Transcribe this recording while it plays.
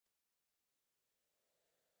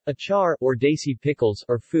Achar, or desi pickles,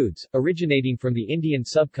 are foods, originating from the Indian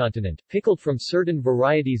subcontinent, pickled from certain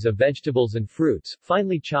varieties of vegetables and fruits,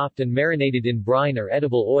 finely chopped and marinated in brine or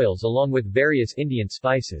edible oils along with various Indian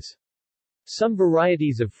spices. Some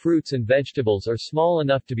varieties of fruits and vegetables are small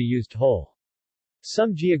enough to be used whole.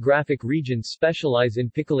 Some geographic regions specialize in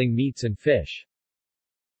pickling meats and fish.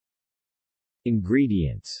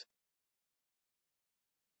 Ingredients.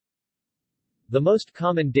 The most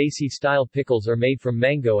common desi-style pickles are made from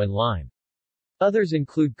mango and lime. Others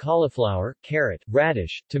include cauliflower, carrot,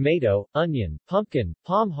 radish, tomato, onion, pumpkin,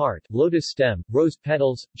 palm heart, lotus stem, rose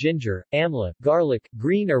petals, ginger, amla, garlic,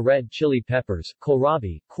 green or red chili peppers,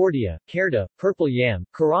 kohlrabi, cordia, kerda, purple yam,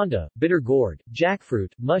 koranda, bitter gourd,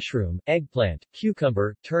 jackfruit, mushroom, eggplant,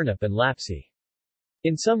 cucumber, turnip and lapsi.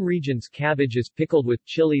 In some regions cabbage is pickled with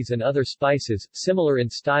chilies and other spices, similar in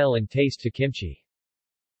style and taste to kimchi.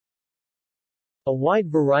 A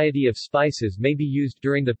wide variety of spices may be used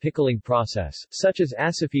during the pickling process, such as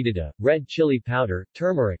asafoetida, red chili powder,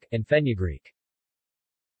 turmeric, and fenugreek.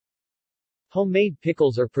 Homemade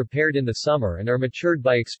pickles are prepared in the summer and are matured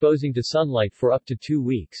by exposing to sunlight for up to 2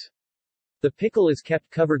 weeks. The pickle is kept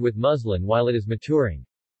covered with muslin while it is maturing.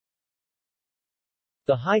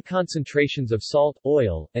 The high concentrations of salt,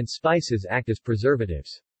 oil, and spices act as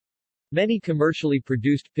preservatives. Many commercially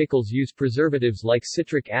produced pickles use preservatives like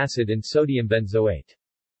citric acid and sodium benzoate.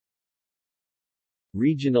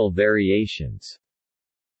 Regional variations.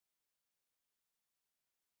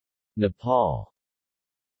 Nepal.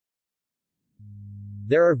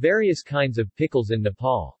 There are various kinds of pickles in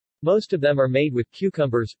Nepal. Most of them are made with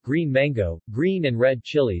cucumbers, green mango, green and red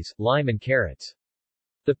chilies, lime and carrots.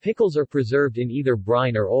 The pickles are preserved in either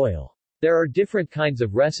brine or oil. There are different kinds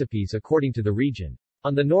of recipes according to the region.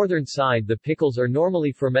 On the northern side the pickles are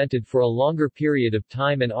normally fermented for a longer period of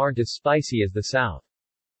time and aren't as spicy as the south.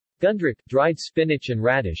 Gundrak, dried spinach and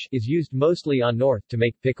radish, is used mostly on north to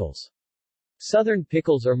make pickles. Southern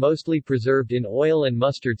pickles are mostly preserved in oil and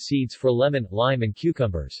mustard seeds for lemon, lime and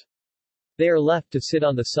cucumbers. They are left to sit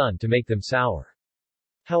on the sun to make them sour.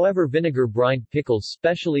 However, vinegar-brined pickles,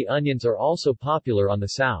 especially onions, are also popular on the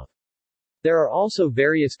south. There are also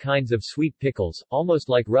various kinds of sweet pickles, almost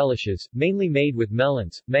like relishes, mainly made with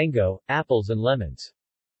melons, mango, apples and lemons.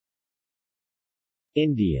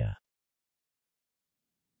 India.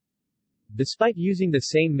 Despite using the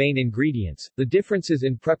same main ingredients, the differences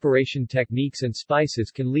in preparation techniques and spices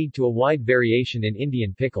can lead to a wide variation in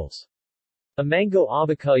Indian pickles. A mango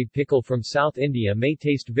avakali pickle from South India may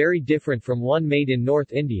taste very different from one made in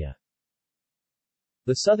North India.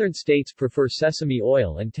 The southern states prefer sesame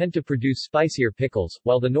oil and tend to produce spicier pickles,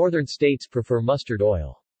 while the northern states prefer mustard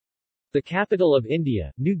oil. The capital of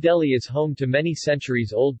India, New Delhi, is home to many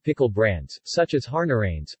centuries-old pickle brands, such as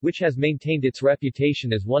Harnarains, which has maintained its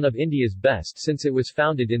reputation as one of India's best since it was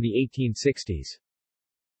founded in the 1860s.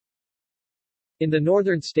 In the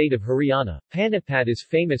northern state of Haryana, Panipat is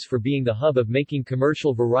famous for being the hub of making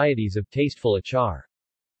commercial varieties of tasteful achar.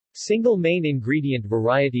 Single main ingredient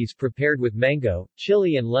varieties prepared with mango,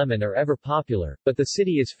 chili and lemon are ever popular, but the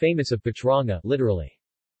city is famous of Patranga, literally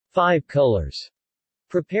 5 colors,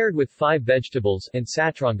 prepared with 5 vegetables, and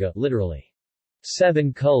Satranga, literally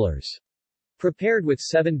 7 colors, prepared with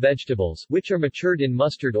 7 vegetables, which are matured in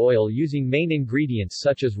mustard oil using main ingredients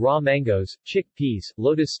such as raw mangoes, chickpeas,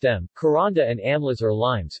 lotus stem, koranda and amlas or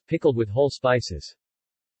limes, pickled with whole spices.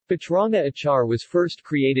 Patranga achar was first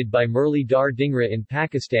created by Murli Dar Dhingra in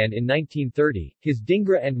Pakistan in 1930. His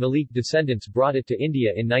Dhingra and Malik descendants brought it to India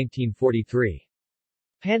in 1943.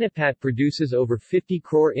 Panipat produces over 50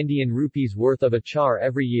 crore Indian rupees worth of achar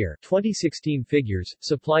every year, 2016 figures,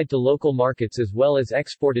 supplied to local markets as well as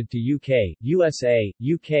exported to UK, USA,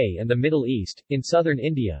 UK and the Middle East. In southern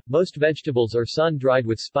India, most vegetables are sun-dried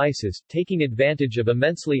with spices, taking advantage of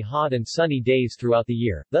immensely hot and sunny days throughout the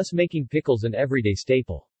year, thus making pickles an everyday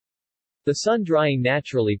staple. The sun drying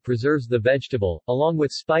naturally preserves the vegetable, along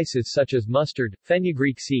with spices such as mustard,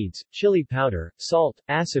 fenugreek seeds, chili powder, salt,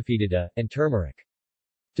 asafoetida, and turmeric.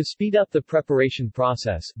 To speed up the preparation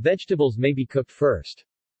process, vegetables may be cooked first.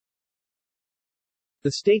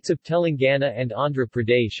 The states of Telangana and Andhra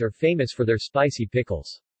Pradesh are famous for their spicy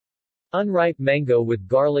pickles. Unripe mango with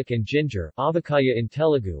garlic and ginger, avakaya in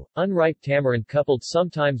Telugu, unripe tamarind coupled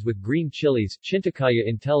sometimes with green chilies, chintakaya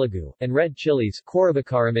in Telugu, and red chilies,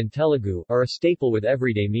 koravakaram in Telugu, are a staple with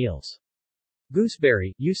everyday meals.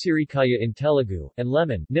 Gooseberry, usirikaya in Telugu, and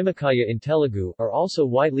lemon, nimakaya in Telugu, are also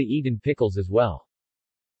widely eaten pickles as well.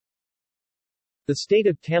 The state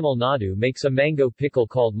of Tamil Nadu makes a mango pickle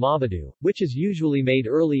called mavadu, which is usually made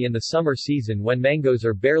early in the summer season when mangoes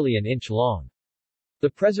are barely an inch long. The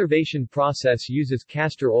preservation process uses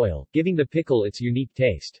castor oil, giving the pickle its unique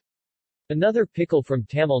taste. Another pickle from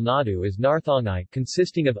Tamil Nadu is narthangai,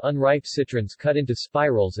 consisting of unripe citrons cut into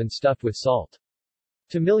spirals and stuffed with salt.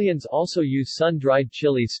 Tamilians also use sun-dried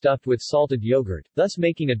chilies stuffed with salted yogurt, thus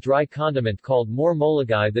making a dry condiment called more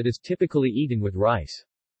molagai that is typically eaten with rice.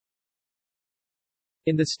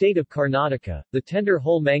 In the state of Karnataka, the tender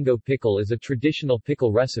whole mango pickle is a traditional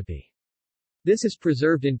pickle recipe. This is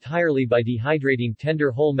preserved entirely by dehydrating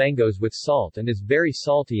tender whole mangoes with salt and is very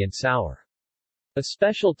salty and sour. A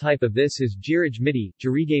special type of this is jirige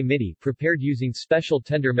midi, prepared using special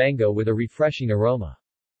tender mango with a refreshing aroma.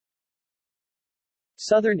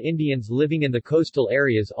 Southern Indians living in the coastal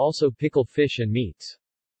areas also pickle fish and meats.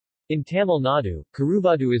 In Tamil Nadu,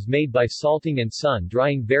 karuvadu is made by salting and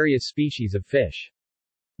sun-drying various species of fish.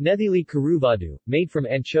 Nethili karuvadu, made from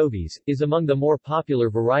anchovies, is among the more popular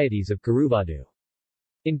varieties of karuvadu.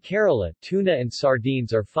 In Kerala, tuna and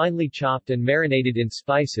sardines are finely chopped and marinated in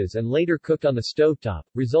spices and later cooked on the stovetop,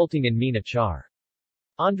 resulting in meen achar.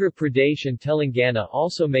 Andhra Pradesh and Telangana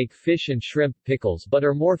also make fish and shrimp pickles but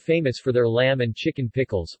are more famous for their lamb and chicken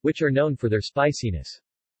pickles, which are known for their spiciness.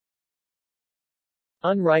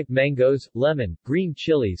 Unripe mangoes, lemon, green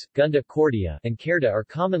chilies, gunda cordia, and kerda are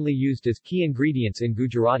commonly used as key ingredients in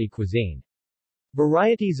Gujarati cuisine.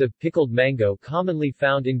 Varieties of pickled mango commonly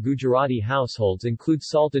found in Gujarati households include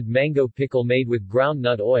salted mango pickle made with ground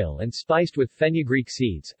nut oil and spiced with fenugreek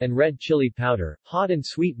seeds, and red chili powder, hot and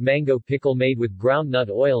sweet mango pickle made with ground nut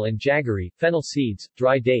oil and jaggery, fennel seeds,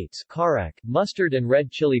 dry dates, karak, mustard and red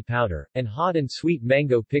chili powder, and hot and sweet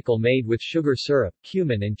mango pickle made with sugar syrup,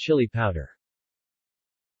 cumin and chili powder.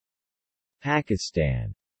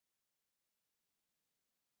 Pakistan.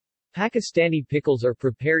 Pakistani pickles are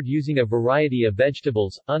prepared using a variety of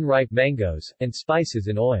vegetables, unripe mangoes, and spices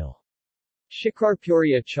in oil.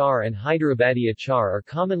 Shikarpuri achar and Hyderabadi achar are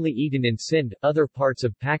commonly eaten in Sindh, other parts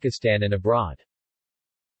of Pakistan and abroad.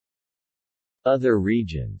 Other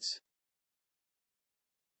regions.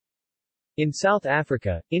 In South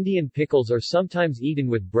Africa, Indian pickles are sometimes eaten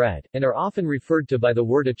with bread, and are often referred to by the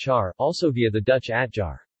word achar, also via the Dutch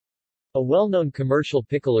atjar. A well-known commercial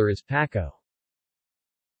pickler is Paco.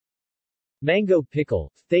 Mango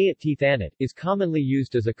pickle, thayat tithanat, is commonly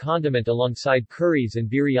used as a condiment alongside curries and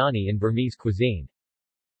biryani in Burmese cuisine.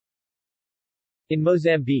 In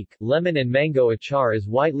Mozambique, lemon and mango achar is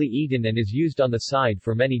widely eaten and is used on the side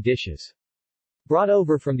for many dishes. Brought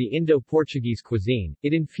over from the Indo-Portuguese cuisine,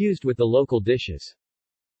 it infused with the local dishes.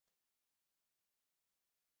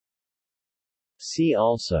 See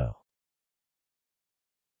also: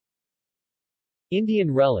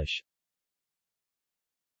 Indian relish,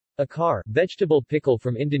 Akar, vegetable pickle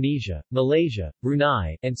from Indonesia, Malaysia,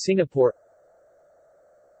 Brunei, and Singapore.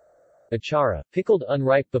 Achara, pickled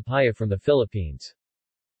unripe papaya from the Philippines.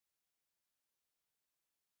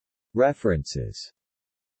 References.